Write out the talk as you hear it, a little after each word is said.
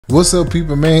What's up,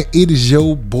 people, man? It is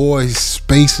your boy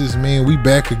Spasciz, man. We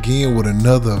back again with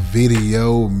another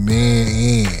video,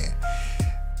 man.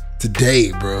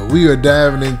 Today, bro, we are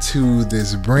diving into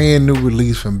this brand new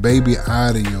release from Baby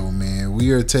Audio, man.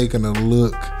 We are taking a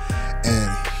look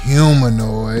at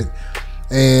Humanoid,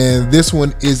 and this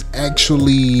one is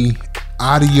actually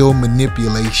audio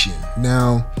manipulation.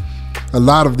 Now, a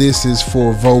lot of this is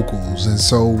for vocals, and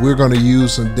so we're going to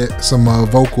use some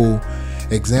vocal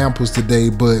examples today.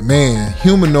 But man,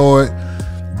 Humanoid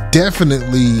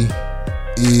definitely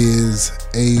is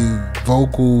a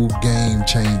vocal game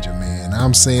changer, man.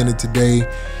 I'm saying it today,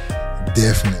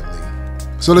 definitely.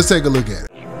 So let's take a look at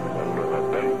it.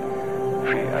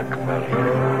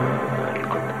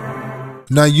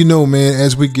 Now, you know, man,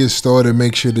 as we get started,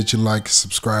 make sure that you like,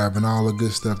 subscribe, and all the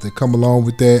good stuff that come along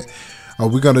with that.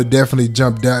 We're going to definitely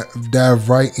dive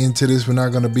right into this. We're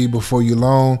not going to be before you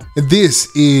long. And this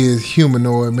is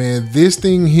Humanoid, man. This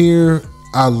thing here,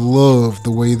 I love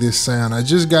the way this sound. I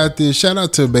just got this. Shout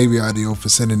out to Baby Audio for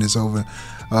sending this over.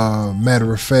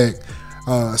 Matter of fact.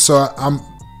 So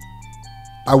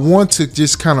I want to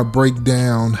just kind of break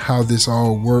down how this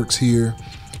all works here.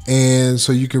 And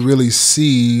so you can really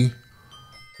see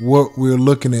what we're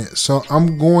looking at. So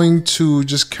I'm going to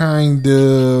just kind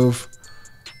of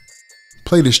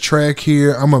play this track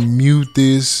here. I'm gonna mute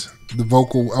the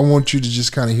vocal. I want you to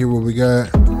just kind of hear what we got.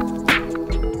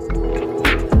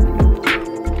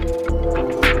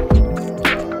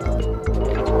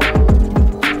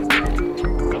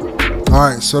 All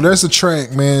right, so that's the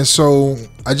track, man. So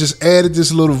I just added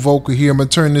this little vocal here. I'm gonna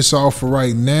turn this off for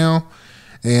right now,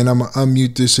 and I'm gonna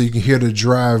unmute this so you can hear the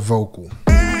dry vocal.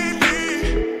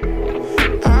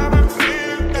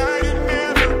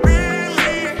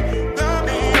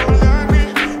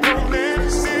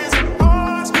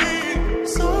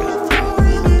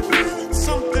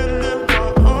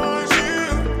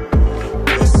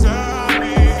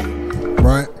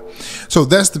 So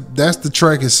that's the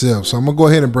track itself. So I'm gonna go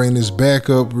ahead and bring this back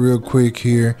up real quick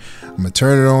here. I'm gonna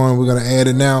turn it on. We're gonna add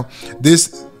it now.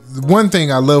 This one thing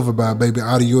I love about Baby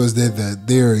Audio is that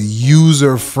they're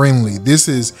user friendly. This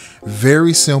is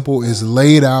very simple. It's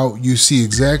laid out. You see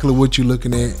exactly what you're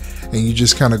looking at, and you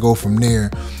just kind of go from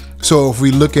there. So if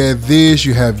we look at this,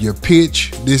 you have your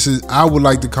pitch. This is, I would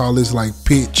like to call this like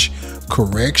pitch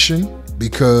correction,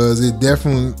 because it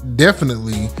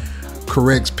definitely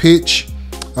corrects pitch.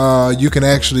 You can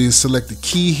actually select the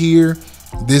key here.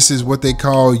 This is what they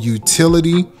call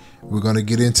utility. We're going to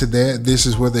get into that. This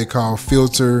is what they call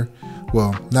filter.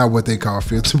 Well, not what they call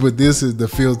filter, but this is the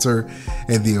filter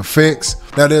and the effects.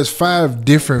 Now, there's 5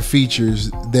 different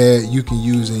features that you can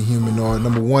use in Humanoid.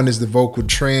 Number 1 is the vocal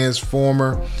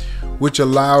transformer, which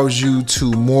allows you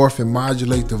to morph and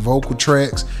modulate the vocal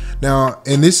tracks. Now,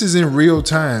 and this is in real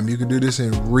time. You can do this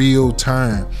in real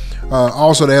time.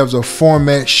 Also, they have a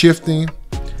format shifting,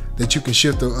 that you can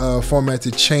shift the format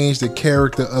to change the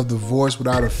character of the voice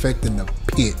without affecting the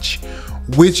pitch,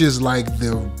 which is like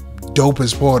the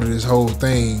dopest part of this whole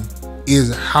thing,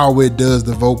 is how it does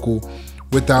the vocal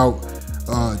without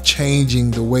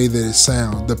changing the way that it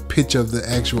sounds, the pitch of the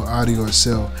actual audio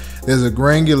itself. There's a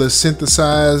granular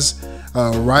synthesize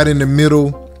right in the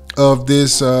middle of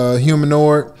this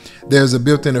Humanoid. There's a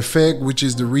built-in effect, which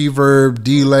is the reverb,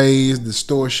 delays,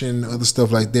 distortion, other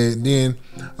stuff like that. And then,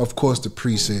 of course, the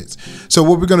presets. So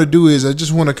what we're going to do is, I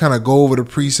just want to kind of go over the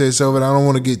presets of it. I don't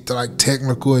want to get like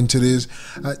technical into this.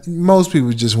 Most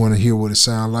people just want to hear what it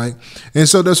sounds like. And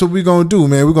so that's what we're going to do,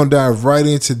 man. We're going to dive right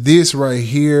into this right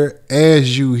here.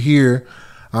 As you hear,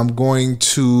 I'm going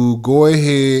to go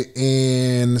ahead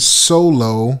and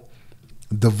solo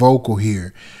the vocal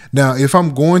here. Now, if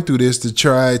I'm going through this to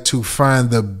try to find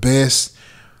the best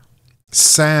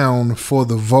sound for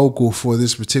the vocal for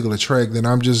this particular track, then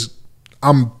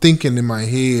I'm thinking in my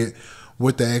head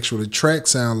what the actual track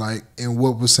sound like and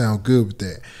what would sound good with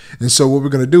that. And so what we're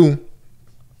going to do,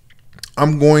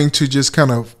 I'm going to just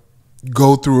kind of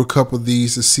go through a couple of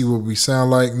these to see what we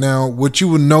sound like. Now, what you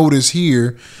will notice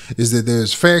here is that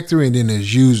there's factory and then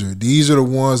there's user. These are the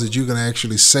ones that you can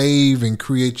actually save and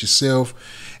create yourself,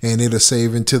 and it'll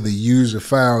save into the user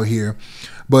file here.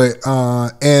 But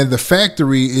and the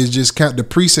factory is just kind of, the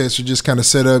presets are just kind of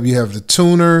set up. You have the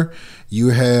tuner, you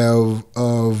have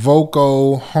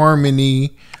vocal,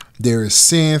 harmony, there is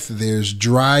synth, there's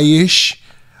dryish.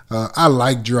 I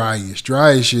like dryish.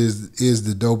 Dryish is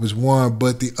the dopest one,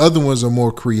 but the other ones are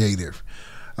more creative.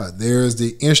 There's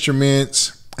the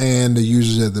instruments and the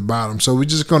users at the bottom. So we're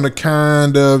just going to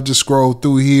kind of just scroll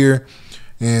through here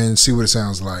and see what it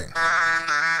sounds like.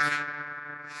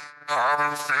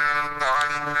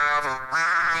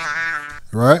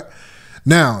 Right?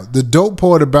 Now, the dope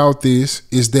part about this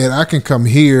is that I can come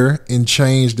here and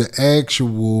change the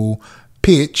actual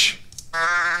pitch,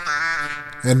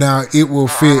 and now it will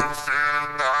fit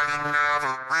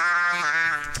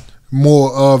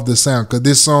more of the sound, because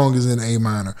this song is in A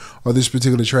minor, or this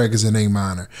particular track is in A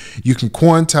minor. You can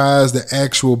quantize the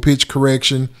actual pitch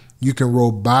correction. You can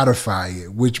robotify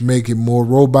it, which make it more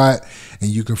robot, and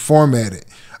you can format it.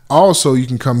 Also, you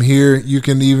can come here. You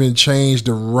can even change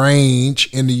the range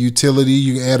in the utility.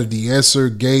 You can add a de-esser,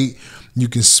 gate. You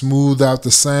can smooth out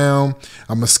the sound.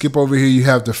 I'm going to skip over here. You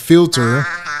have the filter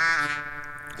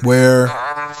where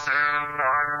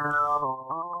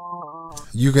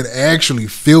you can actually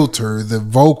filter the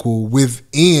vocal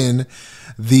within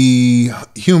the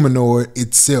Humanoid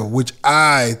itself, which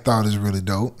I thought is really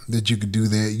dope that you could do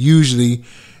that. Usually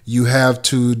you have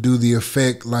to do the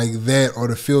effect like that or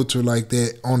the filter like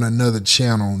that on another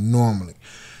channel normally.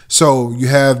 So you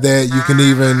have that. You can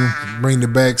even bring the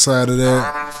backside of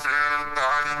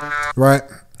that, right?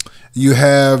 You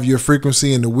have your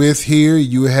frequency and the width here.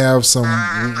 You have some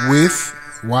width,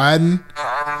 widen,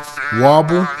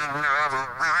 wobble.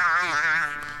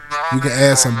 You can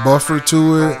add some buffer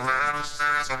to it.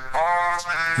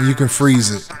 And you can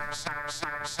freeze it,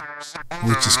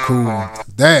 which is cool.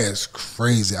 That is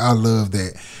crazy. I love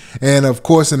that. And of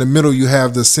course, in the middle, you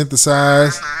have the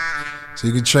synthesize. So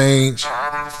you can change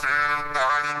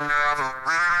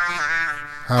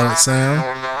how it sounds.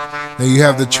 Then you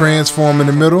have the transform in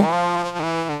the middle. All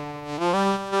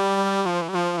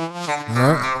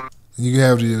right. You can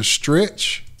have the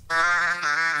stretch.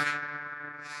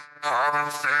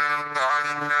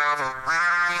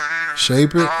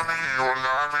 Shape it.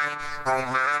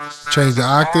 Change the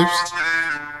octaves.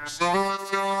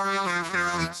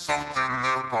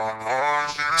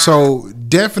 So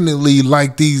definitely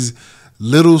like these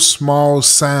little small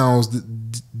sounds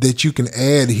that you can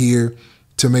add here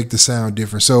to make the sound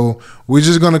different. So we're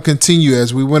just going to continue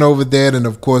as we went over that. And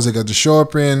of course I got the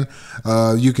sharpen.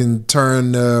 You can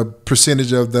turn the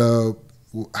percentage of the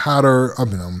hotter,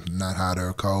 not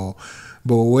hotter, cold,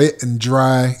 but wet and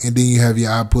dry. And then you have your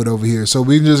output over here. So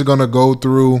we're just going to go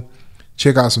through,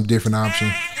 check out some different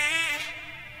options.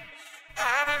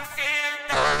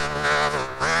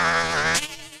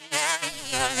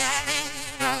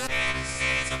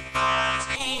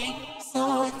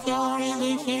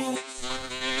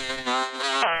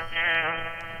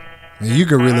 And you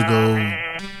can really go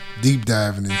deep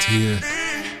diving into here.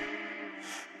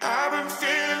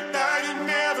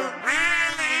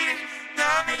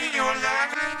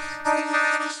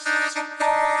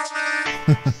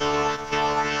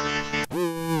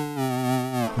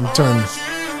 Turn.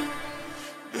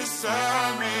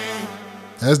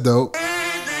 That's dope.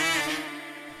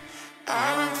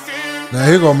 Now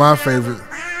here go my favorite.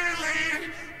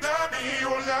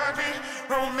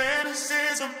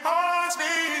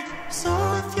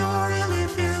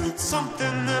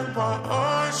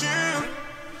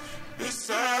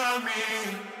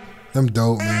 Them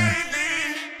dope, man.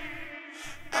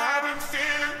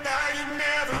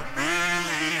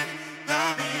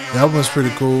 That was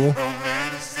pretty cool.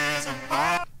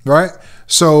 Right?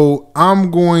 So I'm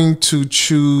going to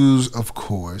choose, of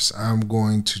course, I'm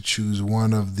going to choose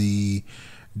one of the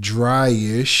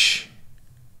dryish.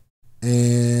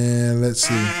 And let's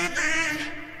see.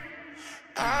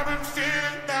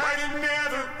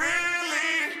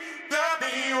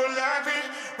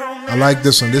 I like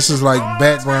this one. This is like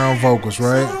background vocals,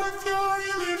 right?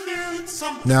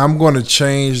 Now I'm going to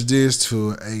change this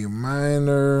to A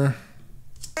minor.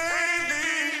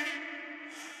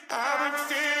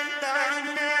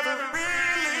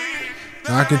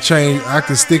 I can change, I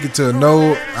can stick it to a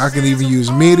note. I can even use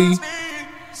MIDI.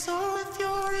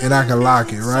 And I can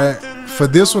lock it, right? For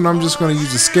this one, I'm just going to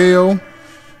use a scale.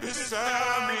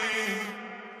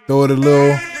 Throw it a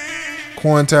little,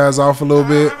 quantize off a little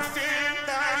bit.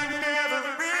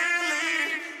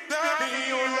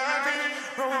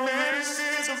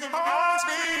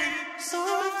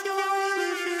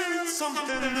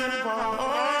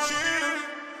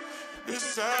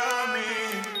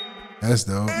 That's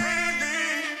dope.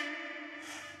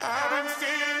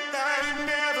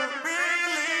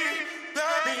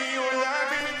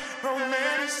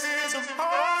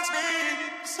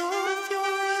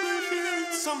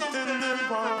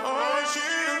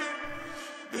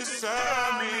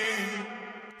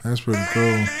 That's pretty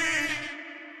cool.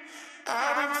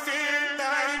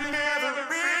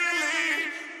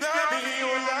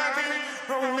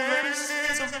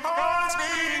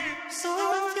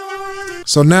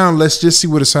 So now let's just see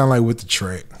what it sounds like with the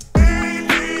track.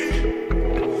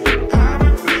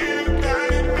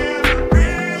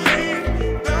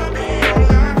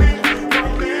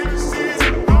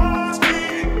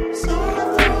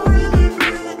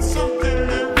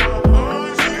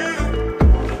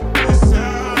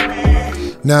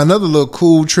 Now another little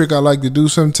cool trick I like to do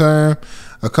sometime,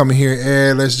 I come in here and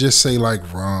add, let's just say like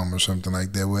rum or something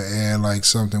like that. We'll add like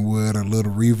something with a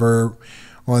little reverb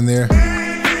on there.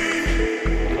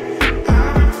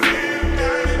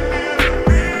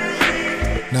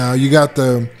 Now you got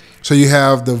so you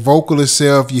have the vocal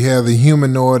itself, you have the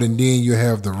humanoid, and then you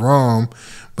have the rum.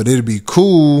 But it'd be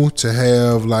cool to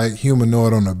have like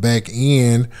humanoid on the back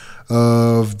end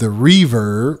of the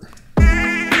reverb.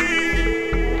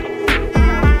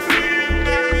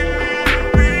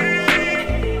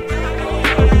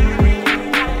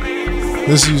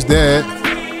 Let's use that.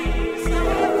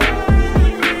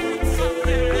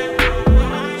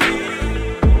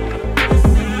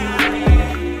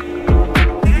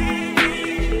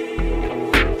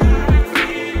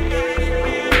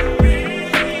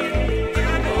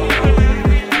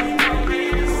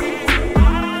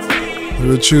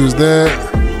 We'll choose that.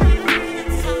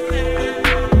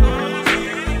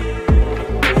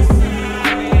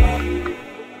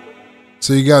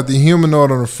 So you got the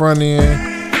humanoid on the front end.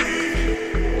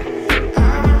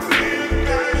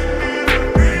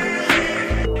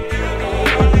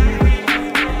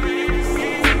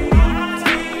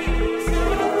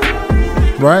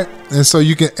 Right? And so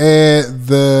you can add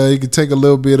you can take a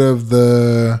little bit of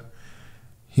the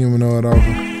humanoid off.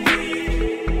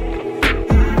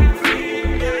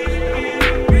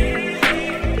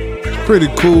 It's pretty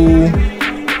cool.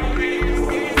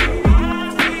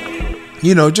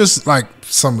 You know, just like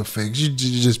some effects. You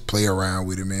just play around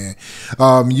with it, man.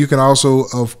 You can also,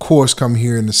 of course, come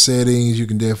here in the settings. You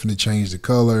can definitely change the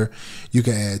color. You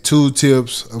can add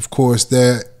tooltips, of course,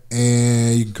 that.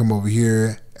 And you can come over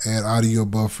here, add audio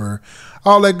buffer,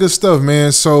 all that good stuff,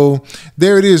 man. So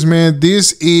there it is, man.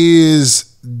 This is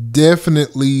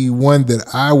definitely one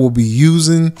that I will be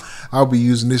using. I'll be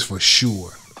using this for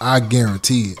sure. I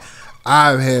guarantee it.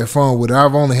 I've had fun with it.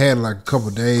 I've only had like a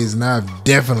couple days, and I've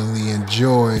definitely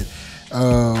enjoyed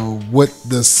what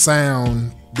the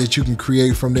sound that you can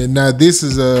create from there. Now this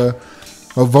is a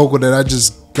vocal that I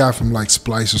just got from like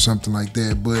Spasciz or something like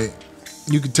that, but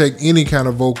you can take any kind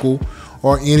of vocal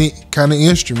or any kind of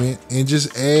instrument and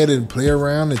just add and play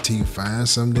around until you find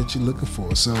something that you're looking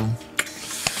for. So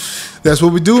that's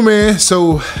what we do, man.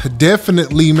 So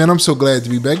definitely, man, I'm so glad to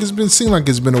be back. Seemed like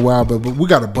it's been a while, but we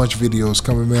got a bunch of videos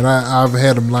coming, man. I've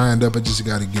had them lined up. I just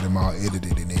got to get them all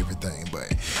edited and everything.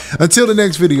 But until the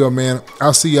next video, man,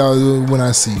 I'll see y'all when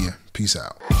I see you. Peace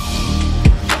out.